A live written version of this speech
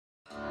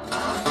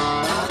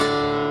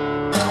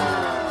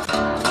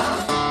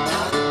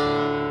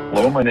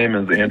Hello, my name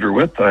is Andrew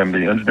Witt. I'm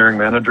the engineering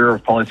manager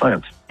of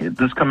PolyScience.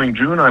 This coming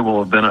June, I will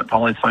have been at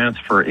PolyScience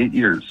for 8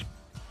 years.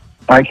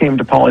 I came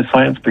to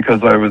PolyScience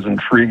because I was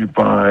intrigued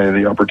by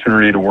the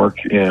opportunity to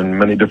work in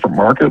many different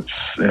markets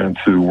and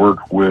to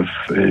work with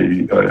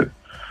a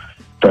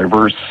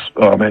diverse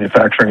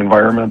manufacturing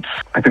environment.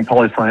 I think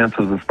PolyScience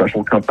is a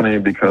special company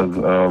because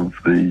of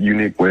the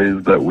unique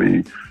ways that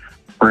we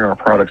bring our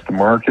products to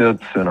market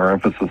and our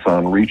emphasis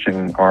on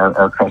reaching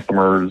our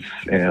customers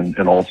and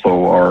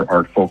also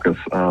our focus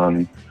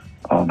on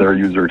their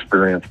user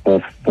experience,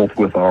 both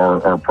with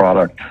our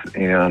product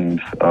and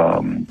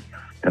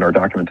our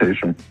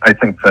documentation. I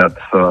think that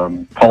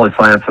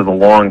PolyScience has a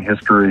long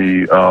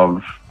history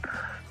of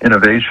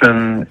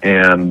innovation,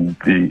 and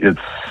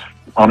it's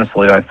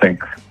honestly, I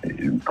think,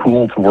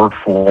 cool to work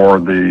for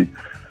the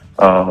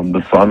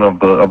son of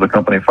the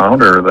company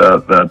founder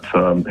that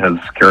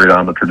has carried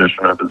on the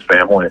tradition of his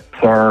family.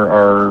 So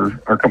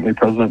our company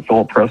president,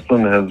 Philip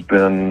Preston, has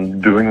been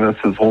doing this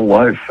his whole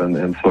life,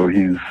 and so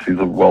he's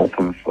a wealth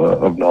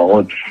of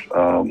knowledge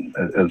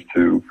as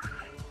to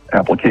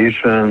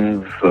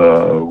applications.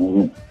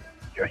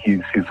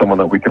 He's someone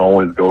that we can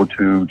always go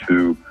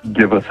to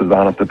give us his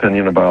honest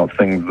opinion about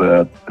things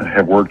that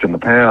have worked in the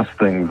past,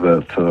 things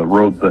that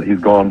roads that he's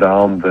gone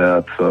down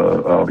that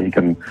he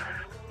can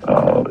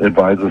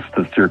advise us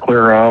to steer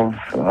clear of,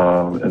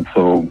 and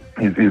so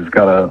he's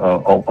got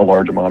a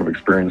large amount of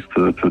experience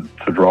to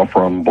draw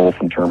from, both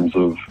in terms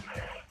of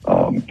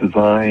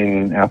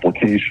design,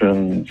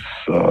 applications,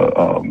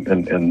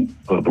 and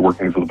the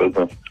workings of the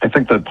business. I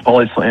think that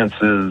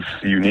PolyScience is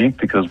unique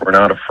because we're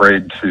not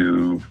afraid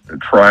to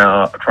try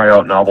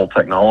out novel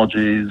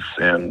technologies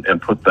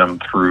and put them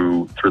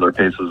through their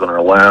paces in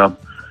our lab.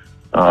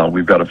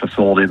 We've got a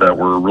facility that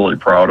we're really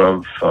proud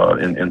of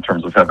in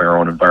terms of having our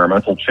own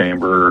environmental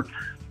chamber,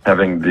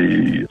 having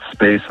the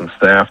space and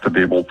staff to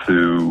be able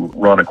to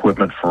run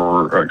equipment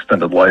for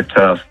extended life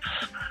tests,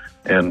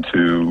 and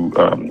to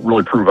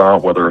really prove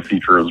out whether a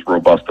feature is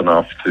robust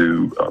enough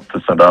to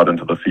send out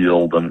into the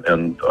field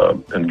and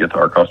get to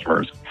our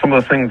customers. Some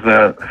of the things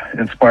that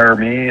inspire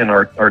me and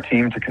our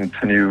team to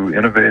continue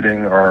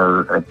innovating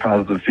are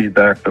positive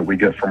feedback that we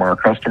get from our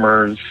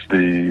customers,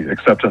 the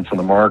acceptance in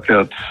the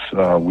market.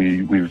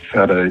 We've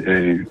had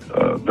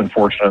been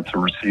fortunate to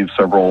receive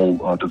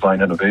several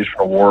design innovation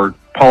awards.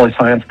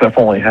 PolyScience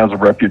definitely has a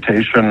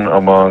reputation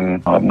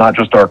among not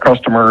just our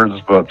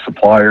customers, but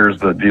suppliers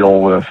that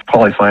deal with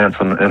PolyScience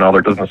and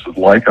other businesses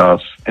like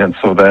us. And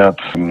so that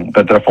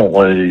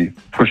definitely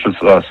pushes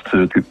us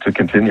to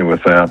continue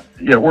with that.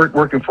 Yeah, we're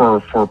working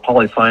for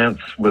PolyScience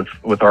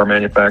with our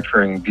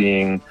manufacturing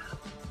being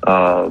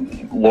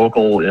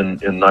local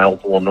in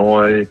Niles,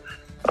 Illinois.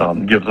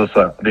 Gives us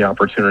the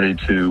opportunity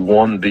to,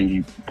 one,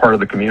 be part of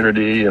the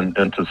community and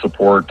to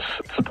support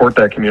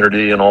that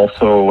community, and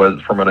also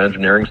from an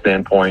engineering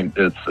standpoint,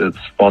 it's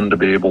fun to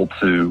be able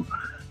to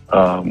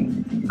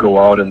go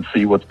out and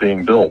see what's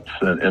being built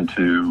and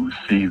to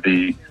see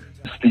the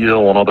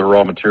steel and other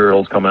raw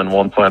materials come in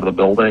one side of the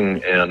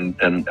building and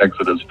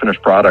exit as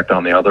finished product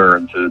on the other,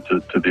 and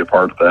to be a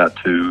part of that,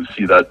 to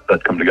see that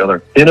come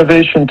together.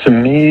 Innovation to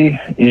me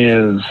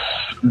is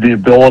the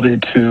ability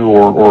to,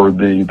 or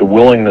the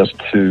willingness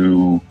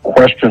to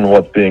question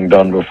what's being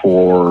done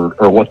before,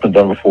 or what's been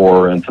done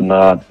before, and to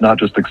not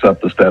just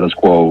accept the status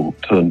quo,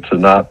 to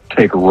not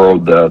take a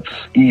road that's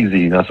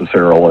easy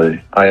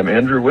necessarily. I am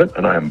Andrew Witt,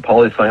 and I am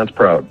PolyScience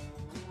proud.